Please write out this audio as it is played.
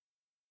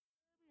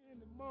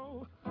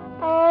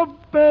Oh,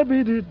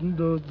 baby, didn't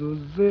do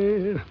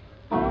say.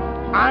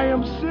 I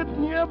am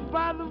sitting here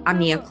by the I'm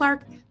Nia river.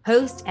 Clark,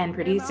 host and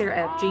producer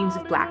of Dreams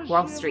of Out in Black the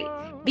Wall Street.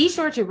 Be shiver.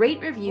 sure to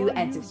rate, review, For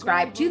and you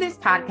subscribe to gone this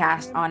down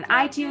podcast in on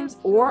iTunes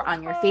or Texas.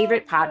 on your Oh,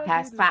 favorite baby,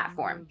 podcast didn't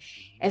platform, do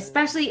say.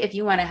 especially if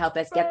you want to help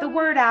us get the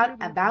word Baby, out didn't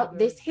do about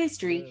this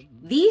history,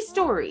 that. these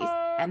stories,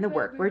 Oh, and the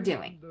work baby, we're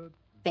doing. didn't do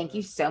Thank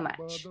you that. so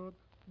much. Ba-do,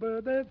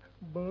 ba-da,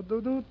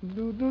 ba-do-do,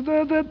 do-do,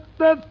 da-da,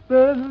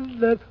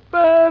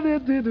 ba-di,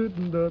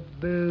 do-do,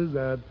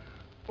 da-da.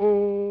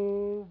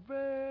 Oh,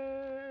 baby.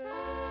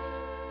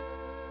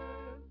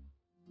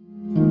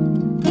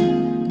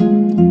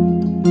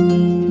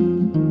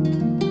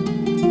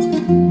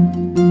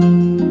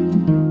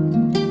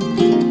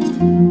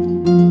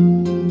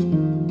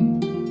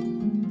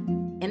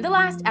 In the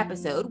last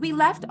episode, we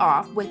left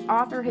off with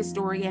author,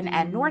 historian,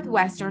 and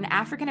Northwestern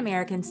African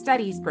American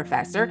Studies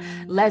professor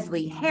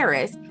Leslie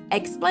Harris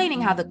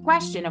explaining how the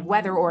question of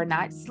whether or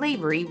not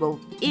slavery will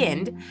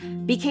end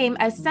became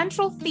a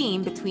central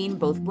theme between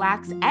both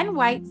Blacks and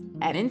whites,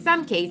 and in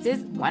some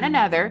cases, one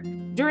another,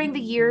 during the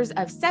years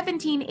of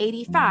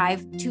 1785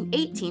 to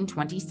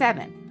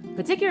 1827.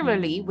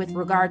 Particularly with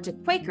regard to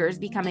Quakers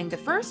becoming the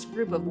first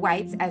group of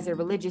whites as a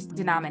religious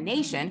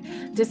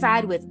denomination to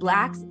side with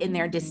Blacks in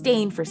their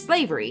disdain for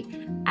slavery,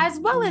 as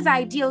well as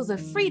ideals of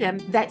freedom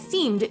that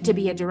seemed to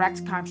be a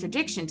direct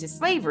contradiction to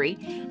slavery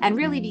and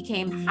really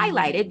became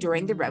highlighted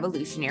during the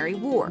Revolutionary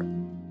War.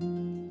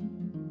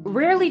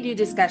 Rarely do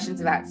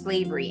discussions about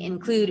slavery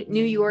include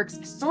New York's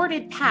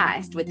sordid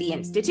past with the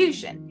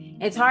institution.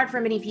 It's hard for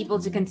many people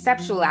to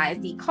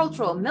conceptualize the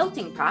cultural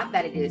melting pot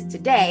that it is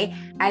today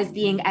as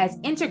being as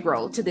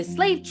integral to the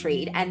slave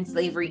trade and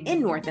slavery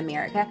in North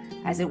America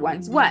as it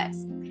once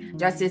was.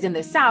 Just as in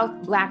the South,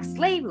 Black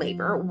slave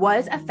labor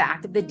was a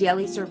fact of the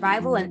daily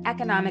survival and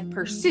economic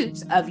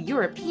pursuits of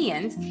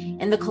Europeans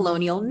in the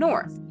colonial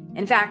North.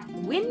 In fact,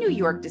 when New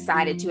York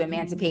decided to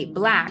emancipate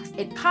Blacks,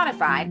 it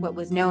codified what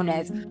was known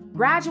as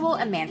gradual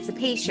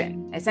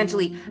emancipation,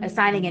 essentially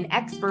assigning an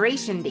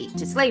expiration date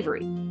to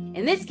slavery.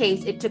 In this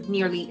case, it took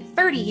nearly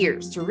 30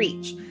 years to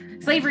reach.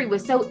 Slavery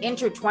was so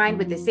intertwined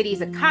with the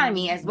city's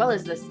economy as well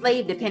as the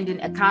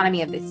slave-dependent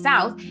economy of the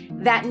South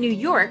that New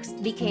York's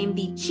became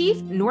the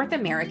chief North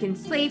American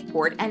slave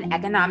port and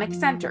economic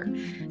center,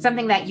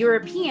 something that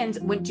Europeans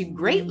went to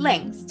great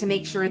lengths to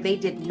make sure they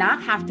did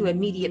not have to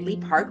immediately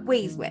part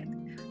ways with.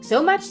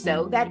 So much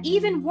so that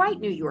even white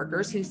New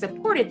Yorkers who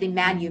supported the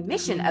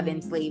manumission of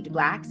enslaved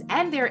Blacks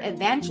and their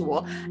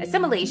eventual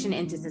assimilation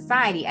into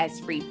society as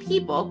free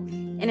people,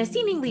 in a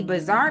seemingly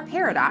bizarre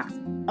paradox,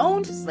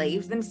 owned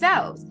slaves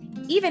themselves,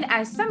 even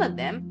as some of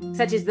them,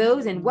 such as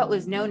those in what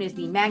was known as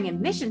the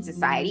Manumission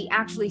Society,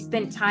 actually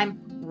spent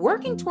time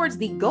working towards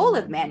the goal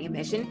of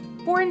manumission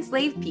for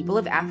enslaved people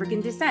of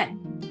African descent.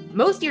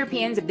 Most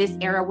Europeans of this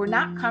era were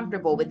not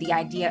comfortable with the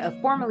idea of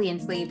formerly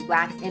enslaved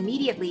Blacks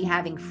immediately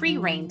having free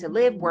reign to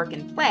live, work,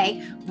 and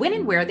play when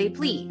and where they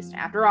pleased.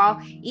 After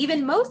all,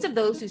 even most of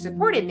those who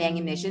supported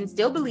manumission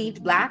still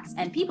believed Blacks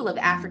and people of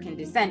African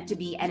descent to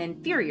be an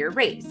inferior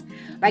race.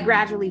 By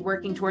gradually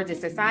working towards a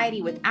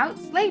society without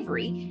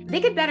slavery,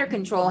 they could better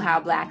control how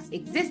Blacks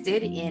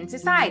existed in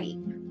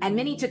society. And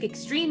many took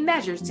extreme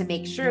measures to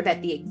make sure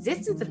that the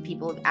existence of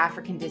people of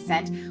African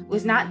descent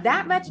was not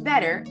that much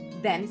better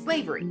than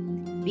slavery.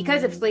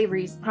 Because of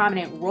slavery's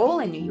prominent role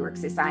in New York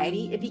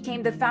society, it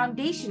became the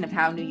foundation of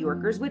how New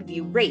Yorkers would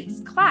view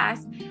race,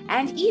 class,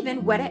 and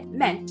even what it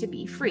meant to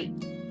be free.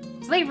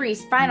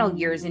 Slavery's final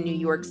years in New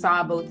York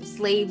saw both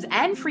slaves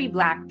and free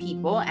Black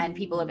people and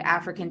people of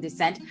African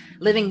descent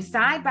living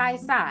side by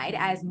side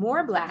as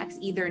more Blacks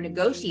either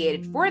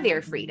negotiated for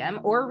their freedom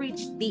or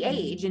reached the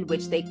age in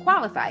which they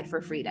qualified for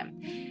freedom.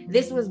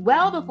 This was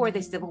well before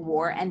the Civil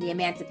War and the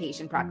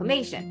Emancipation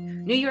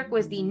Proclamation. New York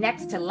was the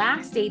next to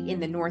last state in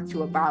the North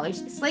to abolish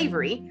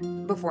slavery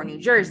before New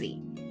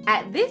Jersey.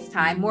 At this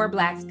time, more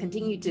Blacks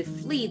continued to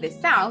flee the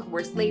South,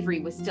 where slavery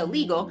was still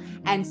legal,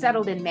 and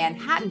settled in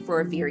Manhattan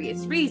for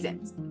various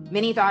reasons.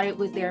 Many thought it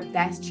was their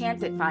best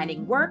chance at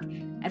finding work,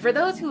 and for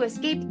those who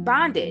escaped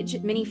bondage,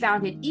 many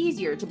found it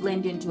easier to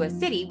blend into a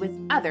city with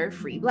other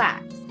free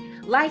Blacks.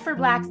 Life for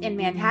Blacks in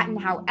Manhattan,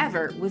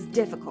 however, was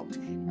difficult.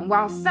 And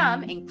while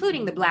some,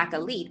 including the Black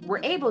elite, were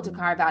able to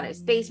carve out a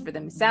space for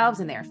themselves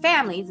and their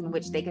families in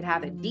which they could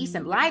have a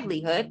decent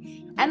livelihood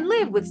and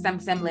live with some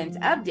semblance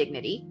of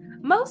dignity,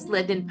 most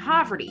lived in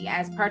poverty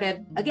as part of,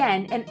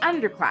 again, an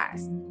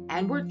underclass,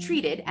 and were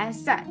treated as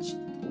such.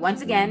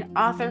 Once again,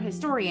 author,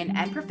 historian,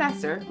 and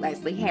professor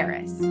Leslie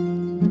Harris.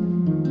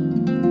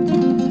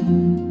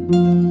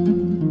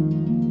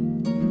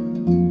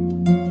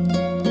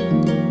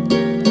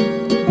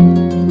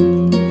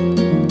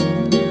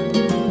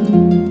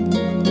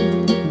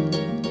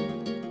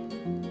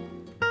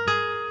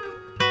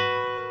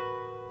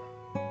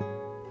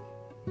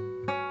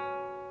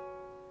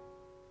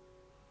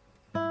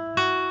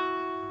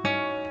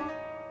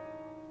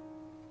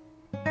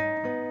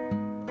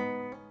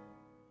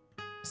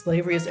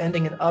 Slavery is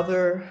ending in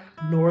other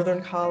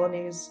northern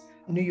colonies.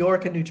 New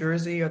York and New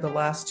Jersey are the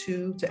last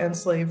two to end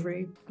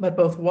slavery, but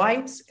both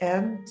whites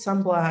and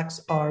some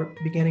blacks are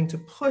beginning to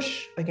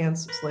push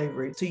against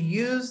slavery, to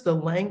use the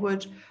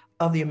language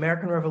of the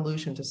American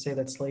Revolution to say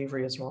that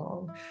slavery is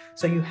wrong.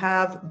 So you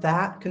have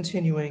that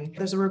continuing.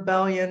 There's a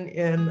rebellion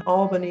in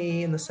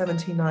Albany in the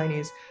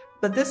 1790s.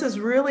 But this is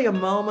really a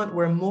moment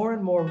where more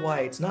and more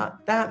whites,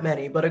 not that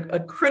many, but a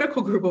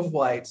critical group of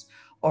whites,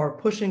 are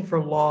pushing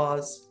for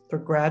laws for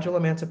gradual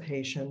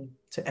emancipation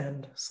to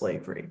end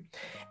slavery.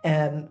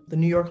 And the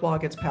New York law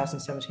gets passed in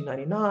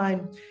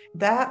 1799.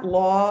 That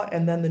law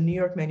and then the New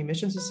York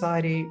Manumission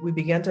Society, we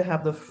began to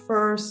have the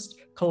first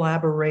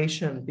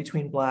collaboration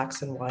between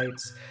blacks and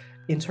whites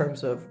in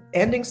terms of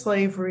ending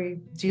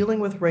slavery, dealing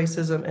with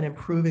racism, and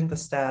improving the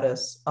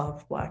status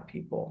of Black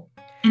people.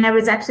 And I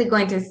was actually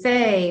going to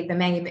say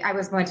I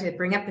was going to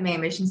bring up the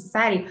Manumission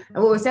Society.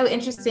 And what was so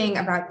interesting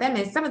about them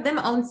is some of them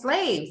owned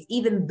slaves,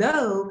 even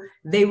though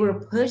they were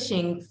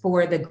pushing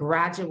for the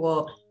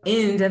gradual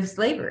end of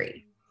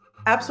slavery.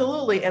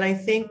 Absolutely. And I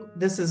think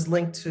this is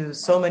linked to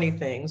so many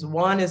things.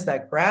 One is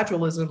that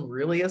gradualism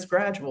really is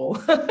gradual.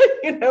 These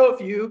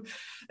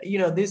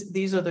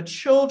are the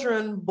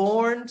children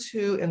born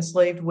to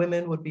enslaved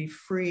women would be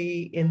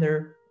free in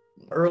their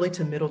early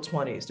to middle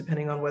 20s,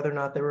 depending on whether or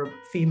not they were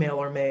female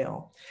or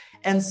male.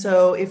 And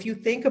so if you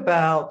think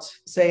about,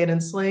 say, an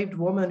enslaved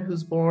woman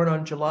who's born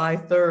on July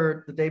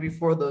 3rd, the day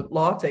before the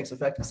law takes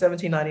effect in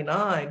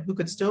 1799, who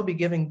could still be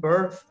giving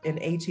birth in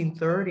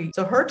 1830.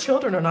 So her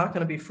children are not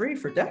going to be free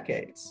for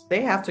decades.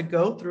 They have to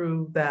go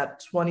through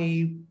that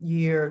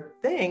 20-year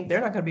thing. They're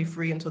not going to be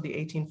free until the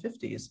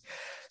 1850s.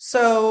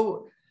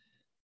 So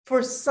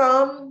for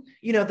some,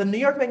 the New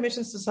York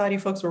Manumission Society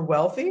folks were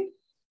wealthy.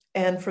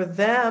 And for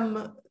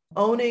them,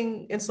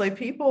 owning enslaved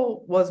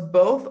people was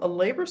both a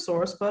labor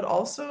source, but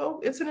also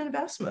it's an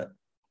investment.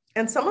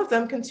 And some of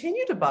them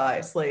continue to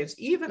buy slaves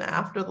even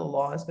after the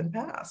law has been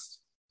passed.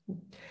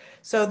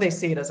 So they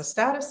see it as a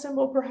status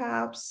symbol,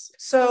 perhaps.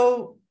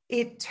 So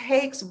it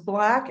takes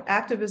Black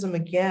activism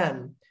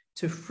again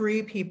to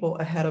free people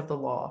ahead of the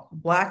law.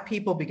 Black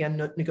people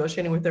began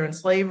negotiating with their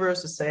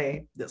enslavers to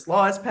say, this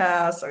law has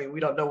passed. I mean, we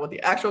don't know what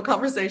the actual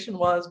conversation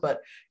was,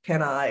 but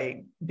can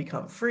I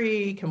become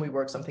free? Can we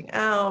work something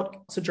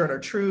out? Sojourner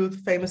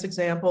Truth, famous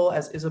example,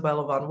 as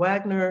Isabella von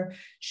Wagner,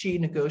 she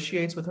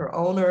negotiates with her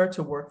owner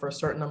to work for a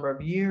certain number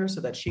of years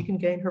so that she can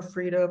gain her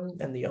freedom,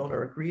 and the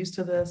owner agrees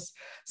to this.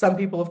 Some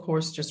people, of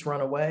course, just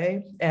run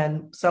away.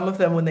 And some of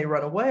them, when they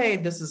run away,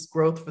 this is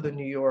growth for the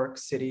New York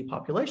City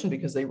population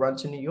because they run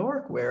to New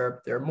York where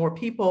there are more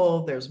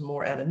people, there's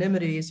more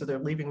anonymity, so they're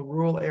leaving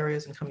rural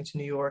areas and coming to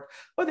New York,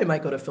 or they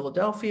might go to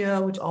Philadelphia,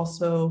 which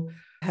also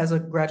has a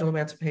gradual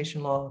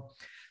emancipation law.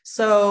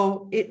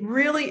 So it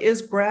really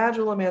is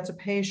gradual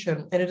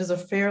emancipation, and it is a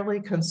fairly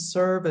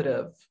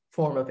conservative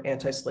form of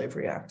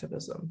anti-slavery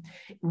activism.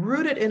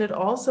 Rooted in it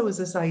also is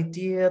this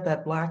idea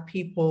that Black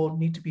people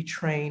need to be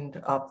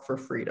trained up for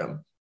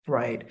freedom,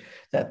 right?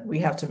 That we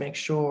have to make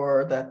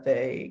sure that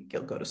they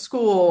go to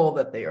school,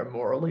 that they are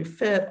morally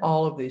fit,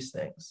 all of these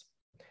things.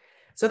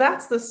 So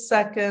that's the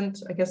second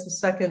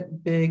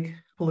big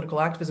political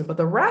activism. But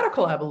the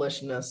radical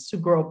abolitionists who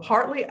grow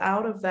partly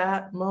out of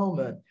that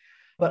moment,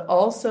 but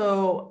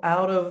also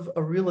out of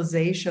a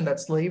realization that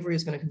slavery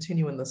is going to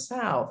continue in the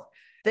South,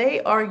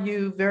 they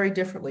argue very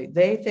differently.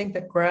 They think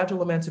that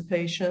gradual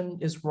emancipation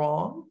is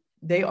wrong.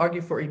 They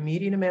argue for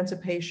immediate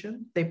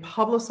emancipation. They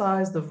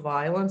publicize the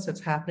violence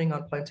that's happening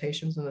on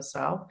plantations in the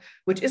South,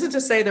 which isn't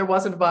to say there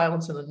wasn't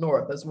violence in the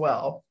North as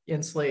well,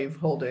 in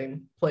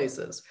slave-holding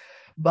places.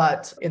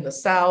 But in the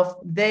South,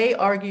 they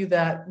argue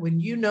that when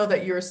you know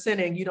that you're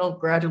sinning, you don't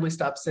gradually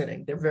stop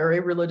sinning. They're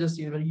very religious.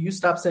 You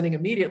stop sinning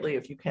immediately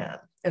if you can.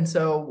 And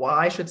so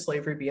why should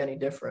slavery be any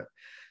different?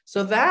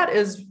 So that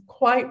is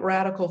quite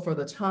radical for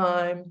the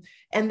time.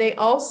 And they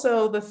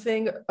also, the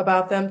thing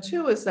about them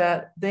too, is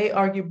that they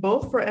argue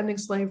both for ending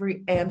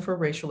slavery and for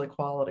racial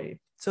equality.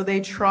 So they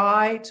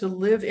try to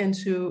live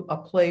into a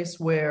place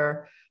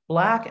where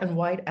Black and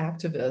white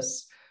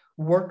activists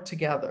work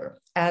together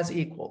as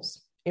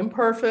equals.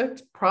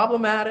 Imperfect,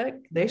 problematic,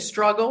 they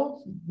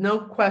struggle, no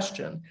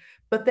question,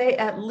 but they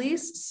at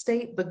least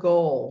state the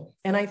goal.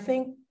 And I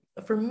think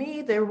for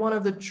me, they're one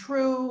of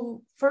the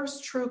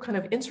first true kind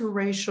of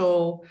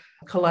interracial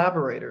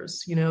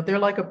collaborators. They're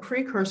like a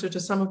precursor to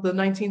some of the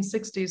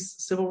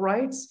 1960s civil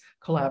rights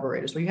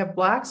collaborators, where you have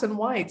Blacks and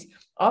whites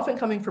often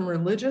coming from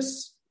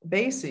religious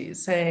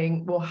bases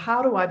saying, well,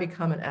 how do I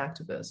become an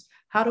activist?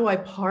 How do I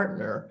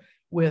partner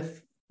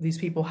with these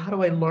people? How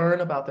do I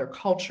learn about their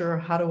culture?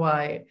 How do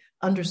I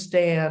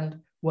understand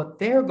what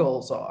their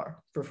goals are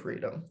for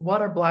freedom?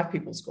 What are Black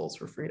people's goals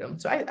for freedom?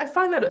 So I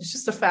find that it's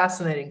just a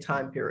fascinating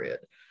time period.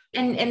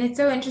 And it's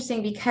so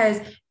interesting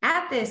because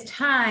at this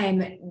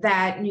time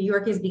that New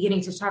York is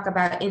beginning to talk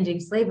about ending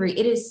slavery,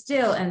 it is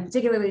still, and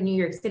particularly New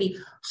York City,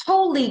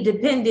 wholly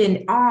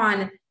dependent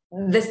on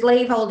the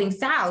slaveholding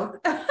South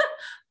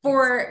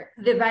for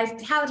the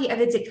vitality of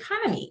its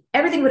economy.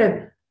 Everything would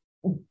have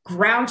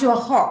ground to a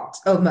halt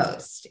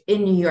almost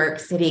in New York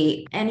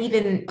City and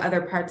even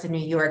other parts of New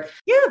York.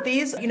 Yeah,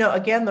 these,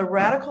 again, the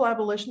radical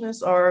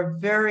abolitionists are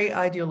very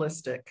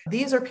idealistic.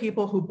 These are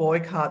people who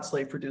boycott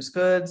slave produced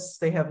goods.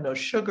 They have no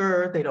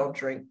sugar. They don't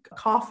drink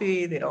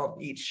coffee. They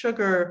don't eat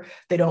sugar.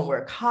 They don't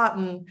wear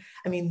cotton.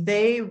 I mean,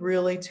 they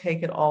really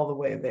take it all the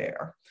way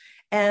there.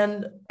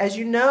 And as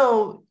you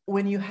know,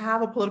 when you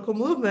have a political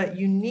movement,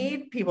 you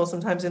need people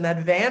sometimes in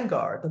that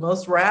vanguard, the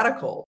most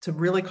radical, to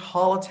really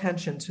call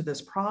attention to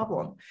this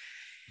problem.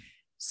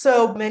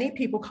 So many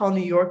people call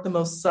New York the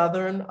most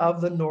southern of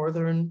the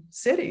northern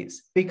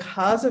cities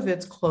because of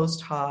its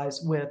close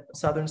ties with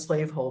southern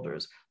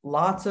slaveholders.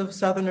 Lots of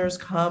Southerners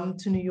come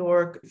to New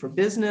York for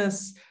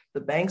business. The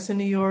banks in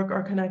New York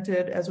are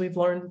connected, as we've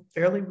learned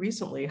fairly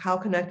recently, how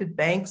connected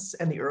banks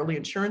and the early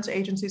insurance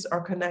agencies are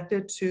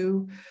connected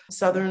to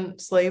Southern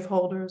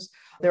slaveholders.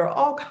 There are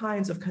all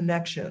kinds of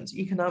connections,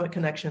 economic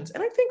connections,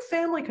 and I think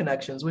family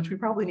connections, which we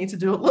probably need to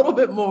do a little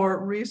bit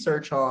more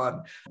research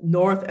on,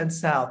 north and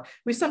south.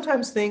 We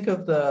sometimes think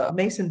of the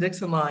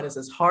Mason-Dixon line as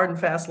this hard and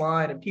fast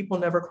line and people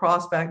never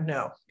cross back.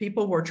 No,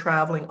 people were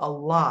traveling a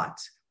lot,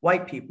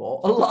 white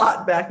people, a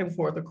lot back and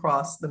forth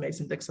across the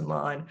Mason-Dixon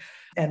line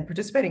and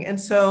participating. And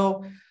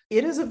so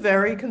it is a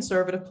very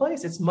conservative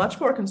place. It's much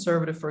more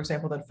conservative, for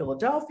example, than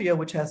Philadelphia,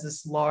 which has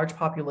this large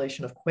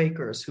population of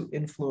Quakers who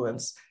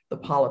influence the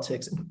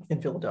politics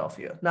in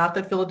Philadelphia. Not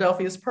that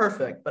Philadelphia is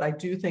perfect, but I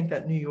do think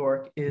that New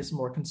York is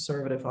more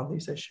conservative on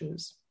these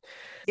issues.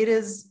 It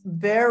is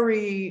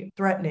very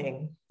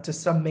threatening to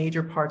some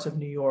major parts of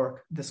New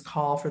York, this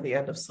call for the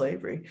end of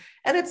slavery.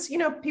 And it's,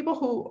 people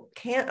who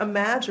can't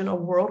imagine a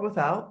world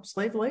without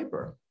slave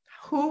labor.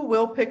 Who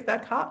will pick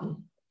that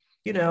cotton?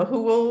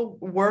 Who will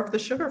work the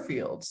sugar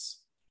fields?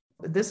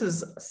 This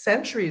is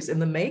centuries in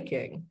the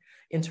making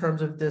in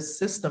terms of this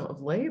system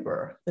of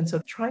labor. And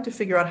so trying to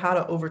figure out how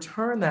to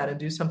overturn that and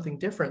do something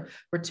different,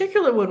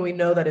 particularly when we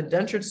know that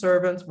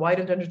white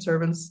indentured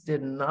servants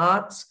did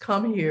not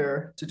come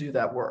here to do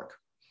that work.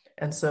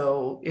 And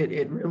so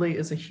it really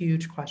is a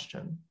huge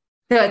question.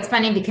 So it's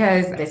funny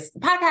because this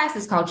podcast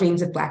is called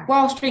Dreams of Black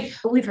Wall Street.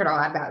 We've heard a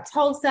lot about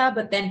Tulsa,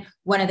 but then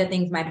one of the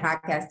things my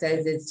podcast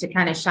does is to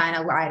kind of shine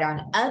a light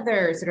on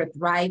other sort of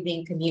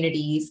thriving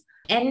communities.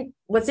 And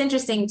what's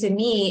interesting to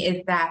me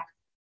is that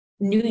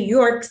New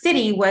York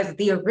City was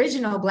the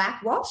original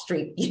Black Wall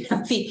Street,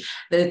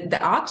 the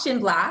auction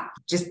block,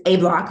 just a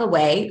block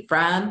away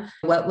from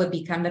what would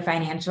become the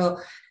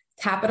financial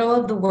capital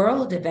of the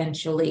world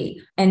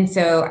eventually. And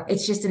so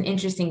it's just an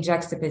interesting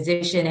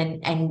juxtaposition,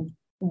 and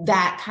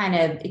that kind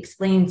of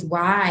explains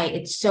why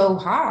it's so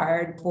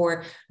hard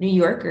for New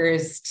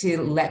Yorkers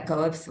to let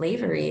go of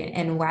slavery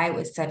and why it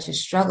was such a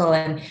struggle.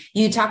 And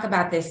you talk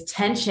about this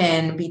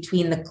tension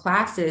between the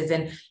classes,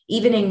 and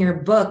even in your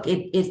book,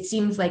 it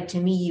seems like to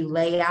me you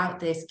lay out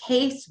this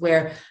case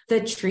where the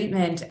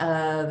treatment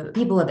of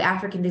people of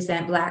African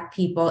descent, Black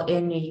people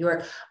in New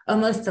York,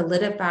 almost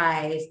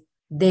solidifies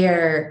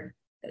their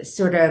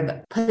sort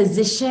of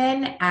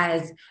position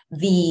as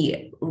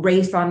the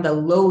race on the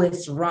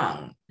lowest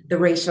rung, the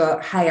racial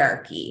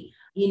hierarchy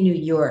in New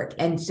York.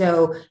 And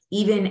so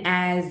even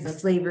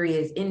as slavery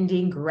is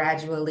ending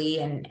gradually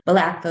and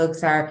Black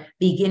folks are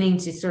beginning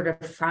to sort of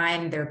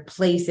find their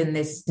place in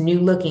this new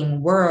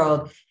looking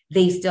world,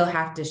 they still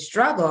have to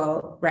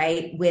struggle,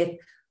 right, with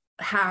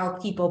how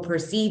people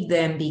perceive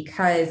them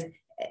because,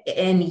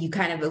 and you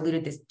kind of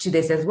alluded to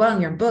this as well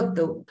in your book,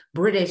 the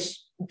British,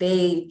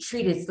 they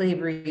treated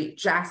slavery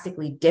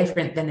drastically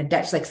different than the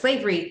Dutch. Like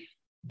slavery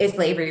is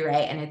slavery,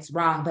 right? And it's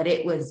wrong, but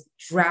it was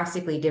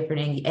drastically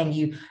different. And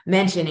you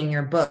mention in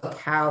your book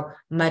how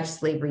much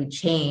slavery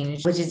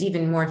changed, which is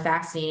even more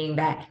fascinating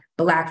that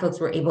Black folks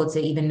were able to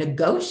even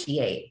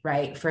negotiate,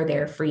 right, for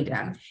their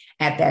freedom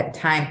at that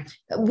time.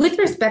 With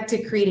respect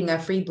to creating a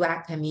free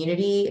Black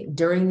community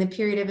during the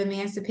period of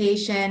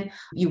emancipation,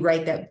 you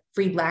write that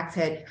free Blacks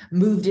had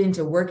moved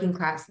into working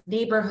class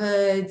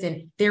neighborhoods,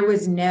 and there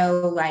was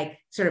no like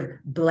sort of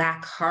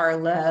Black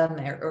Harlem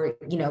or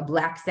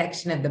Black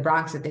section of the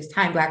Bronx at this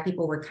time. Black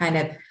people were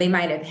they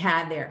might have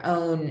had their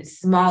own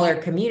smaller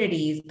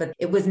communities, but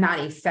it was not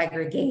a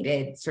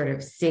segregated sort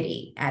of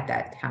city at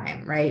that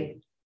time, right?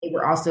 They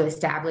were also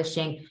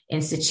establishing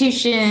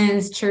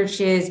institutions,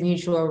 churches,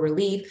 mutual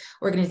relief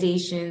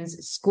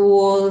organizations,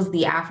 schools.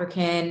 The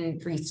African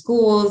free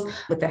schools,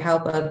 with the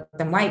help of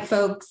some white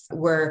folks,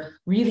 were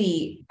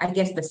really, I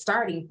guess, the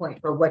starting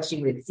point for what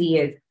you would see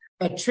as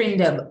a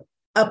trend of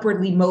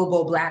upwardly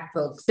mobile Black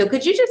folks. So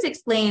could you just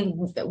explain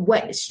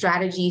what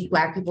strategies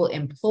Black people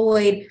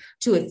employed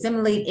to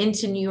assimilate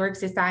into New York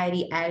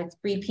society as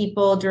free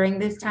people during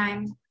this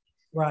time?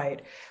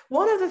 Right.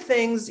 One of the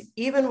things,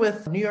 even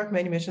with New York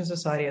Manumission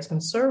Society, as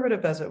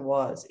conservative as it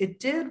was, it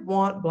did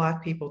want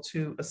Black people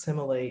to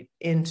assimilate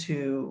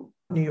into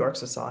New York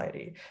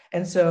society.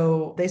 And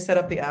so they set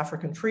up the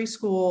African free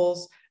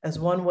schools as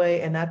one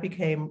way, and that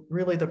became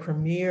really the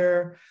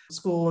premier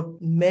school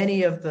of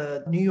many of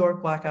the New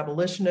York Black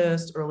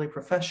abolitionists, early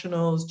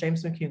professionals.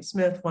 James McCune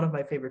Smith, one of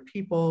my favorite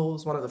people,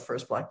 was one of the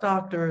first Black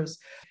doctors.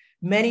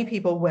 many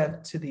people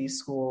went to these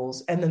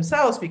schools and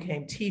themselves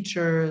became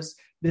teachers,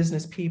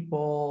 business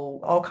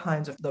people, all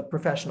kinds of the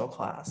professional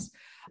class.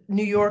 Black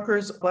New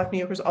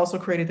Yorkers also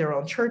created their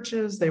own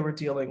churches. They were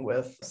dealing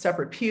with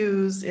separate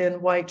pews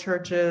in white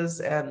churches,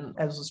 and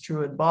as was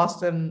true in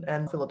Boston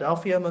and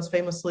Philadelphia, most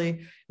famously,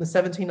 in the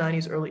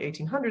 1790s, early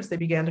 1800s, they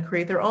began to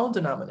create their own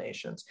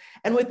denominations.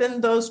 And within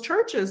those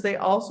churches, they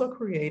also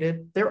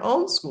created their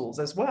own schools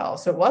as well.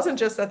 So it wasn't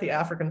just at the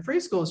African free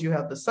schools. You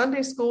have the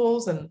Sunday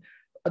schools and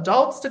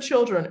adults to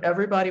children,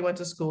 everybody went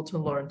to school to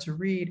learn to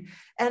read.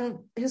 And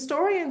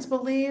historians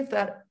believe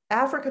that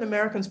African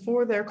Americans,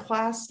 for their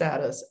class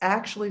status,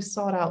 actually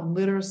sought out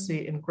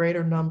literacy in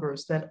greater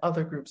numbers than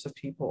other groups of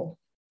people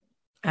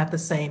at the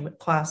same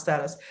class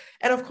status.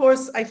 And of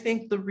course, I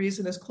think the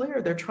reason is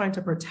clear. They're trying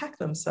to protect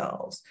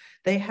themselves.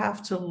 They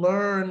have to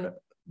learn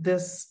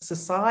this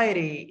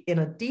society in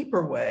a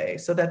deeper way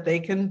so that they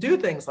can do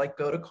things like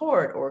go to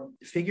court or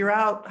figure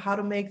out how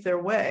to make their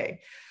way.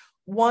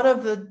 One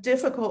of the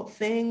difficult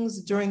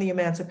things during the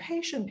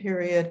emancipation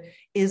period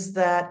is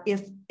that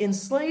if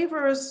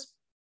enslavers,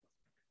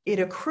 it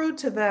accrued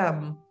to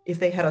them if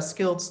they had a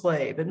skilled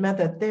slave, it meant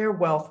that their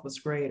wealth was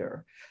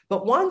greater.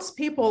 But once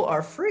people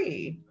are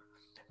free,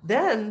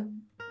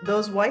 then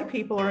those white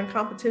people are in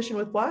competition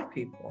with Black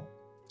people.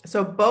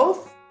 So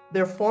both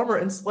their former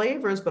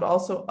enslavers, but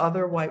also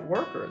other white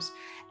workers.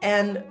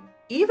 And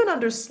even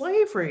under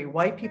slavery,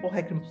 white people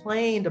had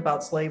complained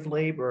about slave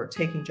labor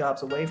taking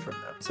jobs away from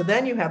them. So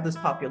then you have this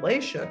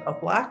population of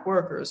Black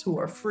workers who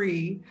are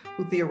free,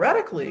 who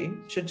theoretically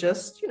should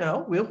just,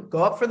 we'll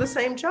go up for the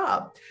same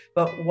job.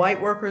 But white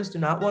workers do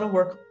not want to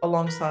work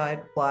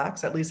alongside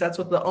Blacks. At least that's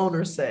what the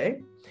owners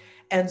say.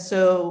 And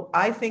so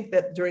I think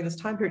that during this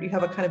time period, you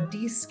have a kind of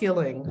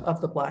de-skilling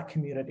of the Black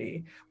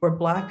community where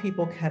Black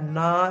people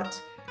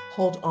cannot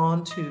hold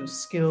on to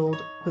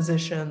skilled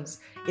positions.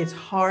 It's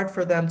hard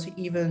for them to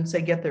even,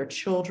 say, get their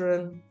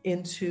children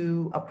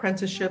into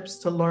apprenticeships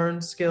to learn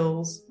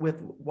skills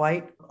with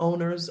white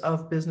owners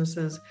of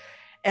businesses.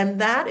 And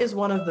that is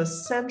one of the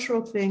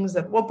central things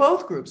that,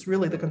 both groups,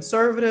 really, the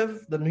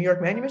conservative, the New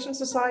York Manumission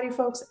Society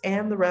folks,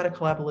 and the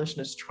radical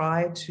abolitionists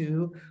try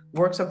to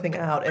work something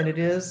out. And it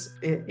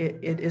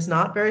is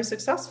not very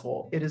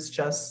successful. It is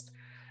just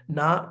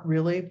not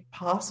really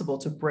possible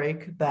to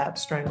break that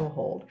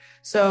stranglehold.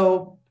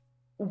 So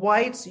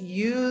whites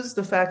used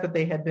the fact that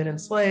they had been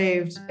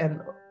enslaved and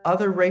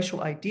other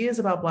racial ideas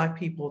about Black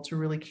people to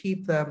really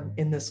keep them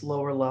in this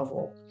lower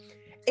level.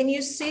 And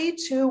you see,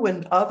 too,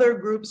 when other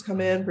groups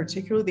come in,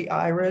 particularly the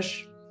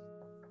Irish,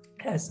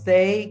 as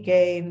they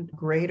gain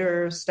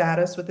greater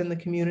status within the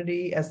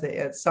community, as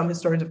some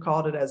historians have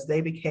called it, as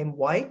they became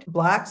white,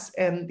 Blacks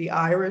and the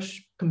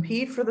Irish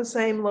compete for the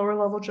same lower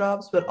level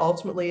jobs, but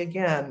ultimately,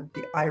 again,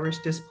 the Irish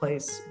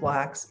displace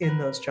Blacks in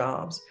those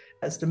jobs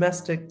as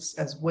domestics,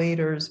 as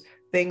waiters,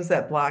 things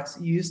that Blacks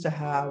used to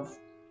have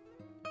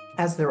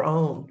as their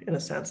own, in a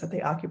sense, that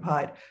they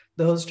occupied.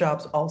 Those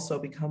jobs also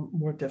become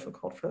more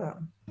difficult for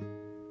them.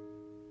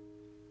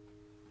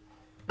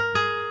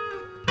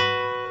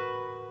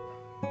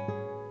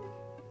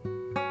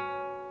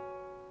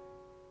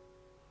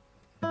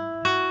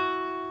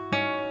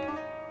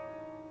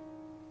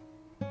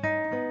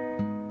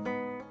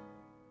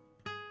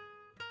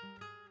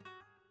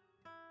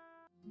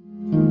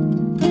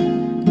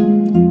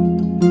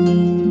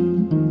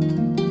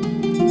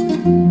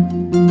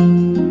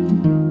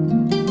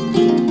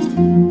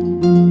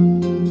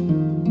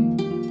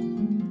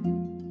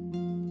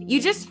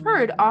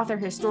 Author,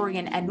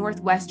 historian, and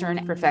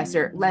Northwestern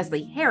professor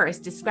Leslie Harris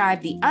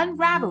described the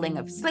unraveling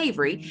of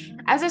slavery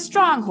as a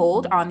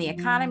stronghold on the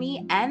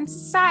economy and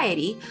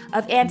society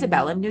of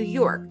antebellum New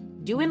York,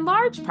 due in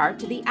large part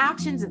to the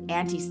actions of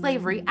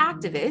anti-slavery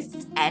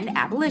activists and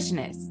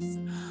abolitionists.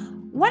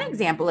 One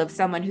example of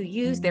someone who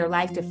used their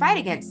life to fight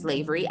against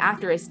slavery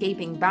after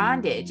escaping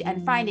bondage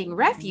and finding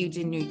refuge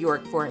in New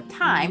York for a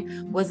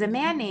time was a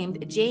man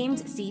named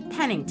James C.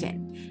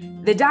 Pennington.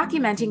 The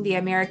Documenting the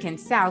American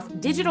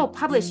South digital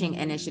publishing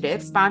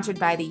initiative, sponsored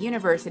by the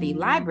University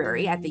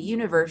Library at the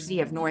University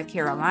of North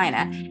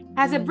Carolina,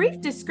 has a brief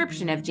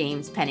description of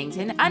James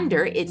Pennington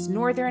under its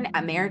Northern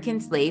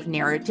American Slave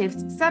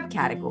Narratives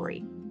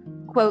subcategory.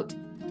 Quote,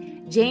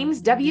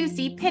 James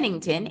W.C.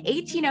 Pennington,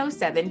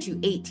 1807 to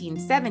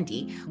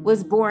 1870,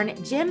 was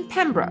born Jim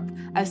Pembroke,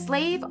 a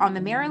slave on the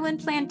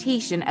Maryland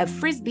plantation of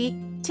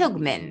Frisbee,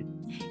 Tilghman.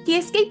 He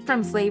escaped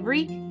from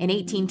slavery in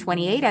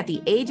 1828 at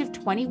the age of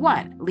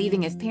 21,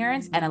 leaving his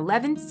parents and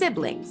 11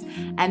 siblings,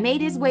 and made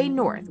his way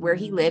north, where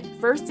he lived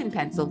first in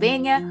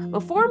Pennsylvania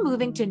before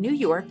moving to New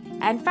York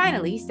and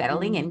finally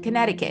settling in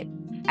Connecticut.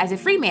 As a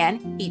free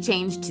man, he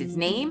changed his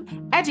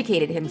name,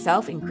 educated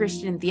himself in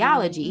Christian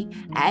theology,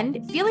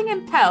 and, feeling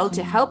impelled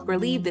to help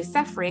relieve the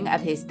suffering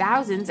of his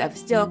thousands of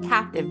still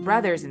captive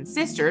brothers and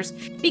sisters,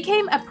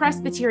 became a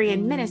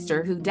Presbyterian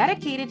minister who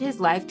dedicated his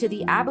life to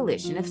the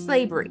abolition of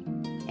slavery.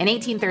 In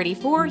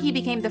 1834, he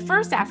became the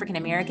first African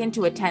American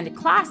to attend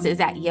classes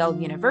at Yale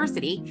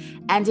University,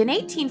 and in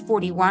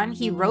 1841,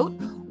 he wrote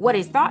what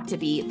is thought to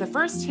be the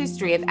first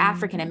history of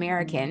African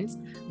Americans,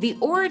 The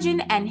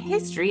Origin and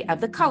History of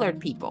the Colored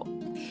People.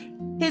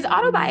 His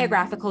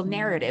autobiographical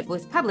narrative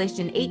was published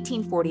in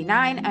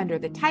 1849 under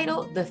the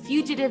title The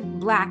Fugitive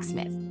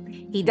Blacksmith.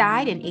 He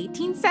died in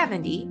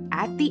 1870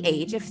 at the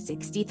age of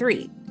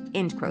 63.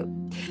 End quote.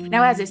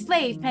 Now, as a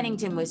slave,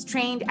 Pennington was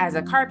trained as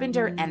a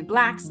carpenter and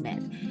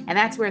blacksmith, and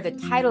that's where the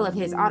title of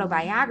his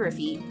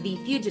autobiography, The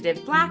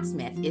Fugitive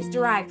Blacksmith, is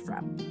derived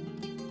from.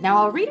 Now,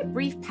 I'll read a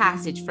brief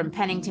passage from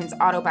Pennington's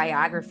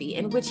autobiography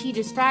in which he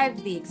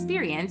described the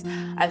experience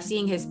of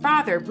seeing his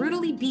father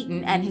brutally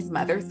beaten and his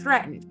mother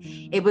threatened.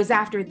 It was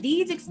after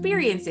these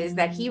experiences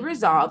that he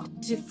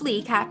resolved to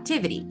flee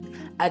captivity,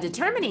 a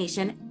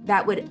determination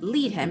that would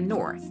lead him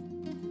north.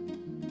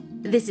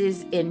 This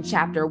is in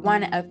chapter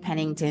 1 of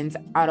Pennington's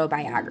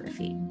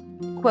autobiography.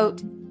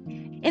 Quote,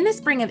 "In the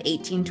spring of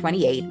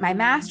 1828, my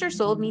master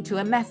sold me to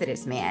a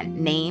Methodist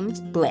man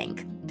named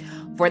Blank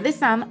for the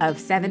sum of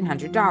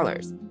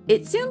 $700.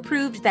 It soon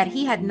proved that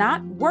he had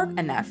not work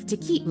enough to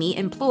keep me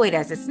employed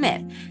as a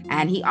smith,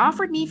 and he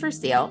offered me for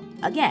sale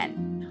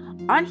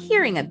again. On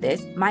hearing of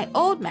this, my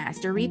old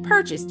master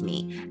repurchased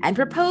me and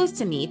proposed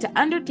to me to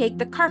undertake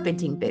the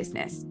carpenting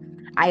business.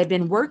 I had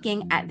been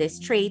working at this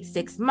trade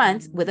 6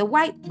 months with a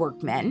white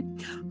workman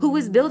who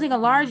was building a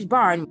large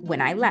barn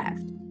when I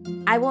left.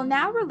 I will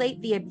now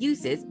relate the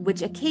abuses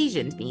which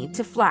occasioned me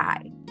to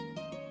fly.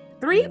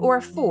 3 or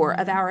 4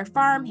 of our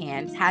farm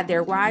hands had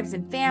their wives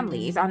and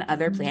families on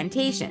other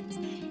plantations.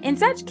 In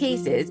such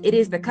cases, it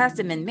is the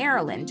custom in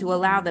Maryland to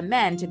allow the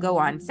men to go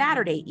on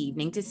Saturday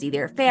evening to see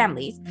their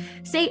families,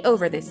 stay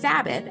over the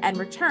Sabbath, and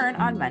return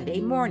on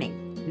Monday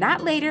morning,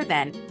 not later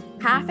than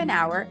half an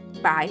hour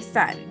by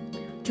sun.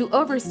 To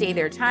overstay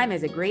their time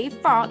is a grave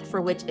fault for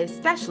which,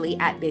 especially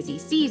at busy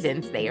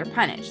seasons, they are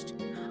punished.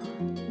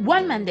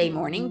 One Monday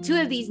morning, 2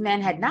 of these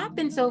men had not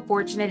been so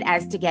fortunate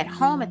as to get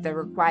home at the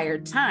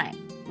required time.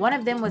 One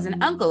of them was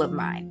an uncle of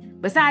mine.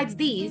 Besides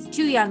these,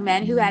 2 young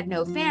men who had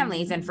no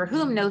families and for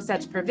whom no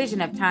such provision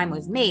of time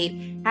was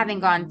made, having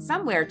gone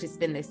somewhere to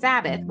spend the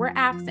Sabbath, were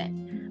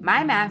absent.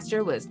 My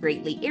master was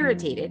greatly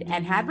irritated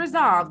and had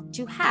resolved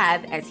to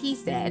have, as he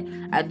said,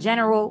 a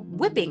general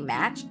whipping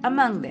match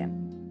among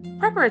them.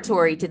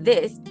 Preparatory to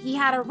this, he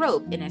had a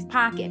rope in his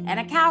pocket and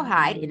a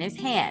cowhide in his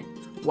hand,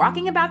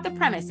 walking about the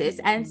premises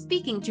and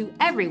speaking to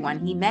everyone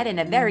he met in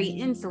a very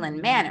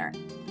insolent manner,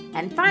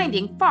 and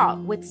finding fault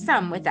with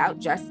some without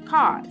just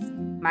cause.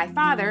 My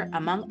father,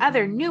 among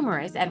other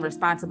numerous and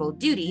responsible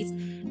duties,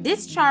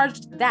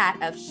 discharged that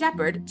of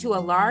shepherd to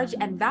a large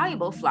and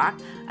valuable flock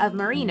of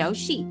merino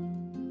sheep.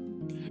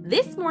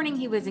 This morning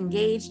he was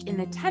engaged in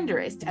the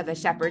tenderest of a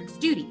shepherd's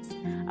duties.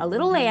 A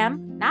little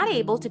lamb, not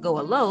able to go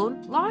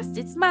alone, lost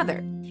its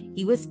mother.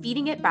 He was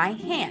feeding it by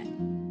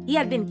hand. He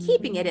had been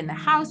keeping it in the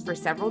house for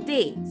several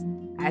days.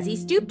 As he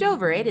stooped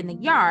over it in the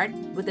yard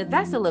with a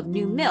vessel of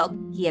new milk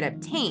he had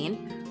obtained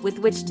with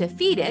which to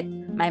feed it,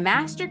 my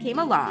master came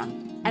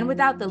along, and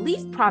without the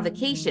least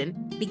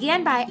provocation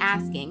began by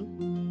asking,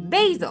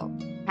 "Basil,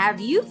 have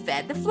you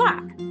fed the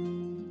flock?"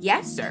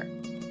 "Yes, sir."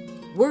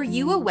 "Were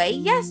you away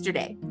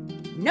yesterday?"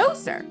 "No,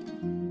 sir."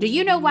 "Do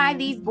you know why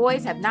these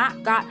boys have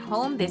not got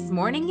home this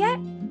morning yet?"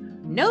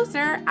 "No,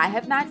 sir, I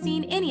have not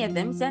seen any of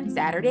them since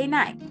Saturday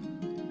night."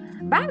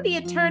 "By the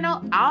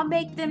Eternal, I'll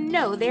make them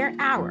know their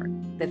hour.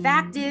 The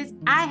fact is,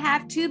 I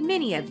have too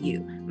many of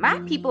you. My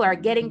people are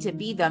getting to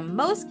be the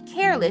most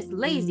careless,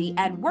 lazy,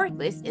 and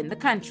worthless in the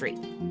country."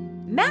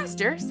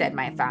 "Master," said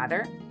my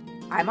father,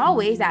 "I'm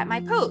always at my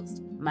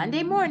post.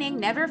 Monday morning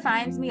never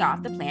finds me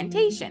off the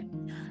plantation."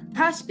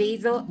 "Hush,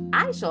 Basil,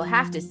 I shall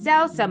have to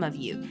sell some of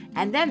you,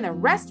 and then the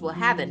rest will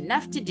have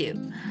enough to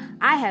do.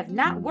 I have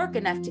not work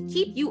enough to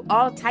keep you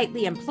all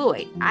tightly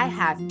employed. I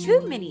have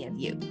too many of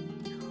you."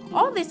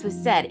 All this was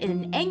said in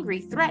an angry,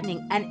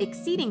 threatening, and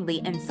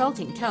exceedingly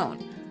insulting tone.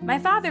 My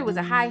father was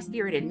a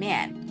high-spirited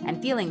man, and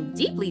feeling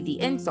deeply the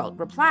insult,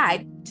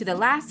 replied to the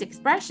last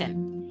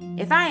expression,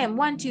 "If I am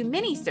one too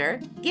many, sir,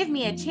 give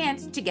me a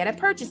chance to get a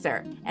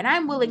purchaser, and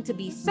I'm willing to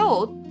be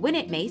sold when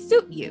it may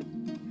suit you."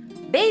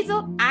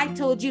 "Basil, I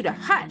told you to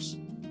hush."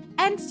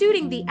 And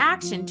suiting the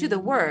action to the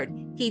word,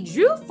 he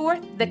drew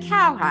forth the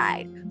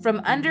cowhide from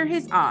under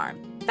his arm,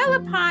 fell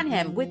upon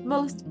him with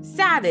most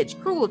savage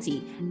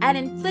cruelty, and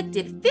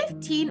inflicted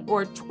 15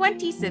 or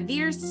 20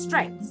 severe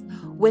stripes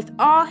with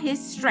all his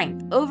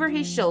strength over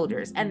his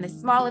shoulders and the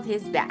small of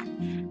his back.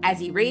 As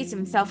he raised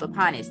himself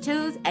upon his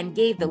toes and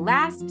gave the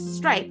last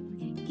stripe,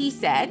 he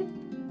said,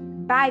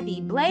 "By the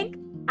blank,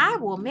 I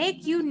will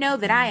make you know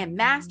that I am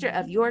master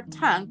of your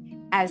tongue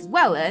as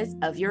well as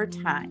of your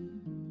time."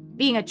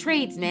 Being a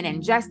tradesman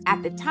and just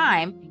at the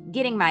time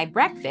getting my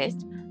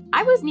breakfast,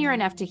 I was near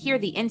enough to hear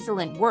the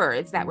insolent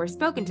words that were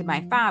spoken to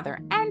my father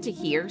and to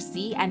hear,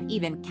 see, and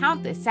even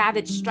count the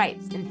savage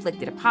stripes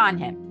inflicted upon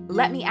him.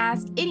 Let me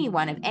ask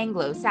anyone of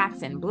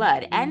Anglo-Saxon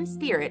blood and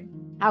spirit,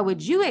 how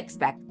would you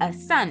expect a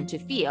son to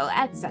feel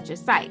at such a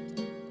sight?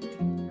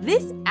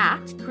 This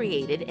act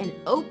created an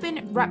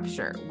open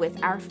rupture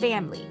with our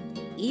family.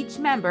 Each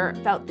member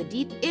felt the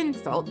deep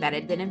insult that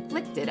had been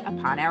inflicted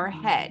upon our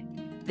head.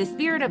 The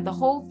spirit of the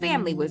whole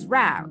family was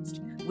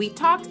roused. We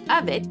talked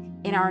of it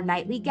in our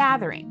nightly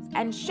gatherings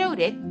and showed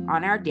it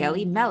on our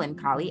daily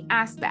melancholy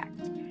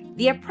aspect.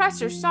 The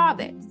oppressor saw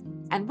this,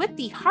 and with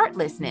the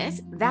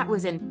heartlessness that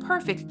was in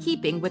perfect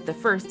keeping with the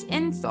first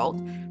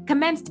insult,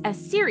 commenced a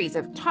series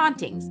of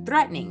tauntings,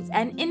 threatenings,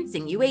 and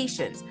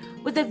insinuations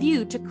with a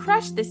view to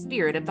crush the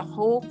spirit of the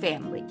whole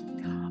family.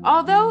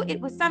 Although it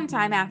was some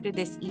time after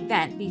this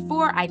event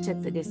before I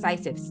took the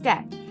decisive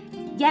step,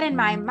 yet in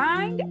my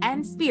mind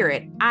and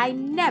spirit I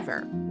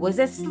never was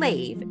a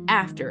slave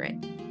after it.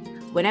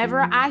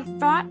 Whenever I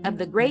thought of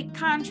the great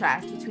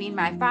contrast between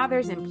my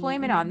father's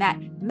employment on that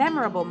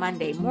memorable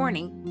Monday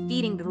morning,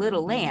 feeding the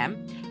little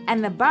lamb,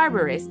 and the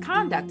barbarous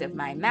conduct of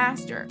my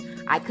master,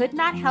 I could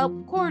not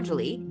help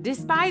cordially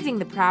despising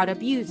the proud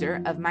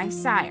abuser of my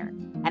sire,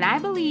 and I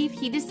believe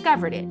he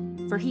discovered it,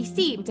 for he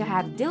seemed to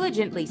have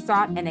diligently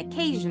sought an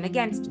occasion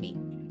against me.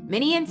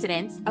 Many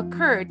incidents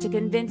occurred to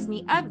convince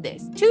me of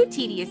this, too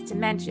tedious to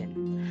mention.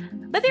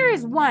 But there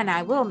is one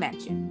I will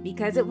mention,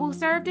 because it will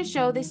serve to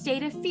show the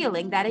state of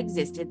feeling that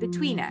existed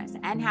between us,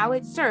 and how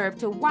it served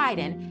to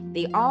widen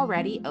the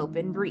already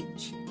open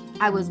breach.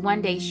 I was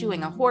one day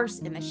shoeing a horse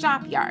in the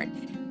shop yard.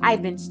 I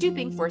had been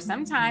stooping for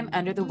some time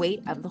under the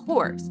weight of the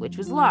horse, which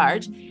was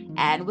large,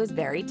 and was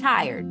very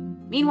tired.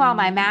 Meanwhile,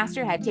 my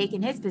master had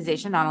taken his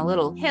position on a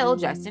little hill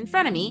just in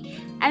front of me,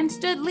 and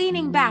stood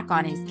leaning back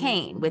on his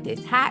cane, with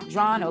his hat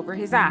drawn over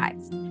his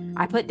eyes.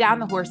 I put down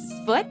the horse's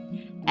foot,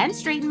 and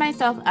straightened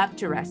myself up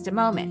to rest a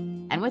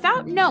moment, and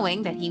without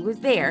knowing that he was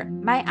there,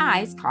 my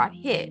eyes caught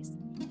his.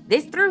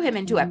 This threw him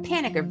into a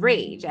panic of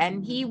rage,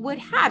 and he would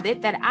have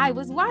it that I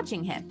was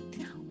watching him.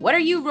 "What are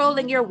you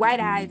rolling your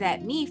white eyes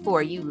at me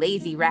for, you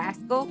lazy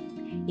rascal?"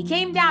 He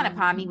came down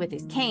upon me with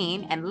his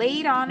cane and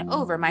laid on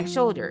over my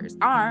shoulders,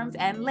 arms,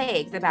 and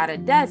legs about a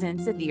dozen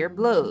severe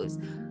blows,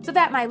 so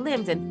that my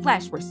limbs and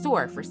flesh were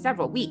sore for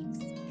several weeks.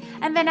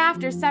 And then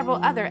after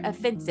several other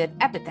offensive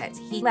epithets,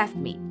 he left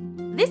me.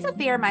 This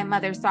affair my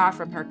mother saw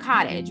from her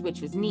cottage,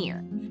 which was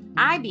near.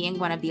 I being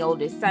one of the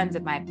oldest sons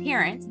of my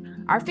parents,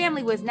 our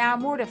family was now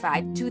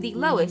mortified to the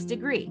lowest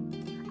degree.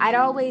 I'd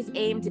always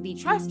aimed to be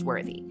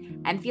trustworthy,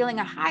 and feeling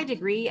a high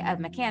degree of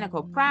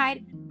mechanical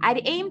pride,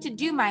 I'd aimed to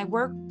do my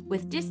work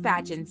with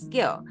dispatch and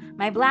skill.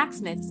 My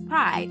blacksmith's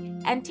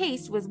pride and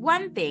taste was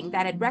one thing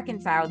that had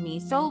reconciled me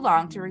so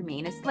long to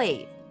remain a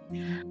slave.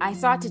 I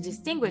sought to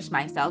distinguish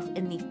myself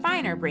in the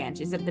finer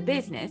branches of the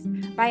business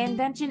by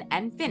invention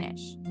and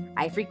finish.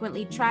 I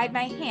frequently tried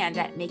my hand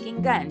at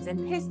making guns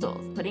and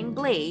pistols, putting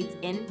blades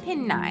in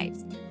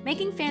penknives,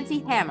 making fancy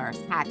hammers,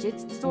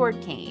 hatchets,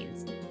 sword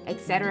canes,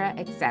 etc.,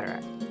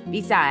 etc.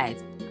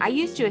 Besides, I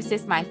used to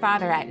assist my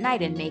father at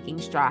night in making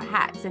straw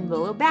hats and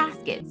willow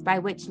baskets, by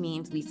which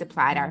means we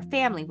supplied our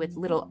family with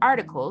little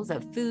articles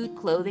of food,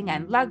 clothing,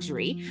 and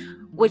luxury,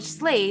 which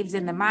slaves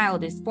in the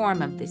mildest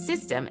form of the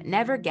system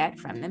never get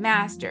from the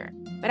master.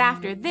 But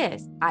after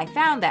this, I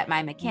found that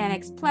my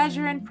mechanic's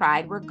pleasure and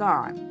pride were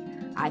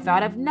gone. I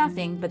thought of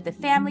nothing but the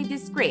family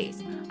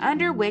disgrace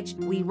under which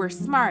we were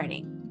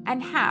smarting,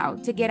 and how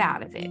to get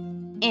out of it."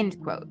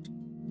 End quote.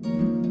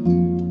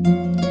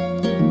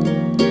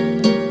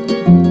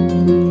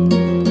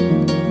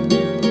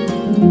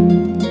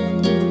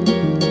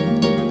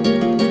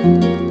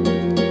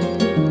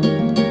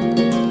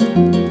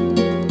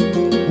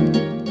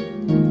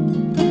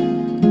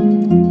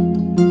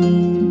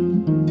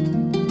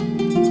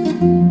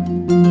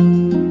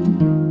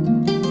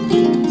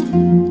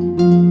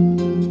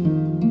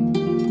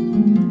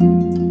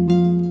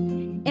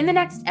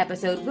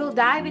 Episode, we'll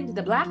dive into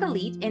the Black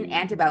elite in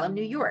antebellum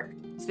New York,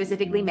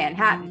 specifically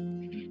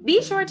Manhattan.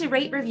 Be sure to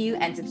rate, review,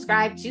 and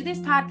subscribe to this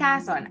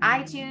podcast on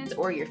iTunes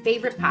or your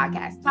favorite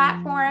podcast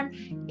platform.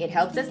 It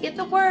helps us get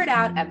the word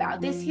out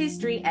about this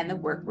history and the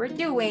work we're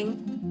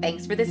doing.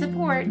 Thanks for the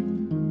support.